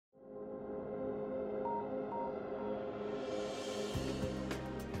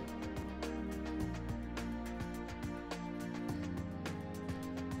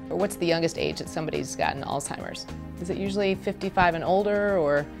What's the youngest age that somebody's gotten Alzheimer's? Is it usually 55 and older,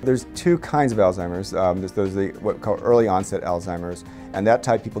 or? There's two kinds of Alzheimer's. There's what we call early onset Alzheimer's, and that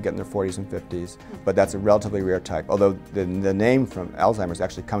type people get in their 40s and 50s, but that's a relatively rare type. Although the name from Alzheimer's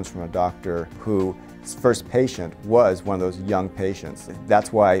actually comes from a doctor whose first patient was one of those young patients.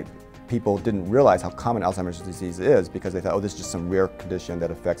 That's why people didn't realize how common Alzheimer's disease is, because they thought, oh, this is just some rare condition that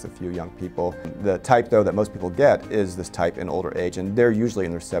affects a few young people. The type, though, that most people get is this type in older age, and they're usually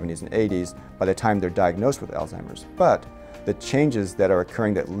in their 70s and 80s by the time they're diagnosed with Alzheimer's. But the changes that are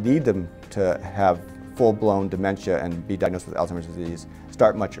occurring that lead them to have full-blown dementia and be diagnosed with Alzheimer's disease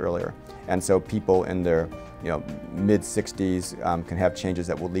start much earlier. And so people in their mid-60s can have changes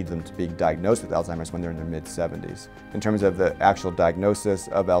that will lead them to being diagnosed with Alzheimer's when they're in their mid-70s. In terms of the actual diagnosis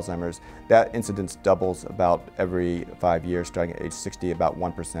of Alzheimer's, that incidence doubles about every 5 years, starting at age 60, about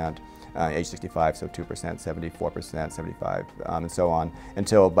 1%, age 65, so 2%, 74%, 75, and so on,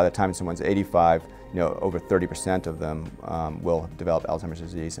 until by the time someone's 85, over 30% of them will develop Alzheimer's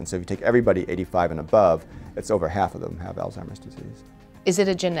disease. And so if you take everybody 85 and above, it's over half of them have Alzheimer's disease. Is it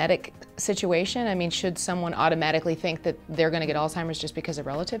a genetic situation? I mean, should someone automatically think that they're going to get Alzheimer's just because a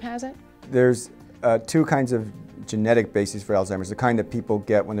relative has it? There's two kinds of genetic bases for Alzheimer's. The kind that people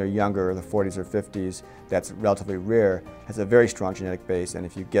get when they're younger, the 40s or 50s, that's relatively rare, has a very strong genetic base, and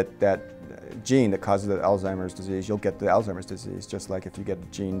if you get that gene that causes the Alzheimer's disease, you'll get the Alzheimer's disease. Just like if you get a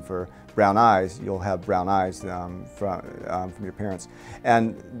gene for brown eyes, you'll have brown eyes from your parents.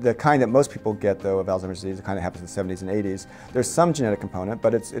 And the kind that most people get, though, of Alzheimer's disease, the kind that happens in the 70s and 80s, there's some genetic component,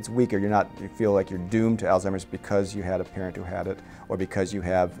 but it's weaker. You feel like you're doomed to Alzheimer's because you had a parent who had it, or because you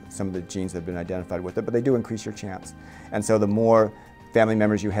have some of the genes that have been identified with it, but they do increase your chance. And so the more family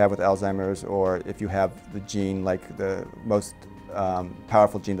members you have with Alzheimer's, or if you have the gene, like the most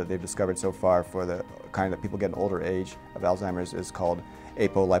powerful gene that they've discovered so far for the kind that people get in older age of Alzheimer's is called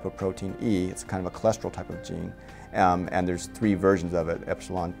apolipoprotein E. It's kind of a cholesterol type of gene, and there's 3 versions of it,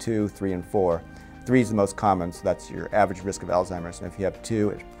 epsilon 2, 3, and 4. 3 is the most common, so that's your average risk of Alzheimer's. And if you have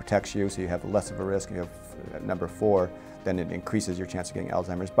 2, it protects you, so you have less of a risk. If you have number 4, then it increases your chance of getting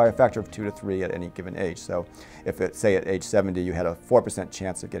Alzheimer's by a factor of 2 to 3 at any given age. So if say at age 70 you had a 4%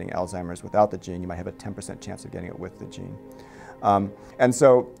 chance of getting Alzheimer's without the gene, you might have a 10% chance of getting it with the gene. And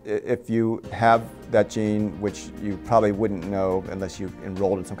so if you have that gene, which you probably wouldn't know unless you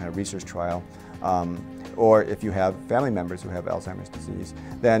enrolled in some kind of research trial, or if you have family members who have Alzheimer's disease,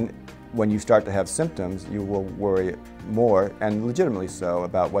 then when you start to have symptoms, you will worry more, and legitimately so,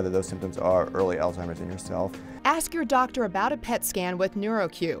 about whether those symptoms are early Alzheimer's in yourself. Ask your doctor about a PET scan with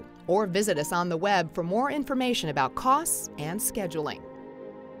NeuroQ, or visit us on the web for more information about costs and scheduling.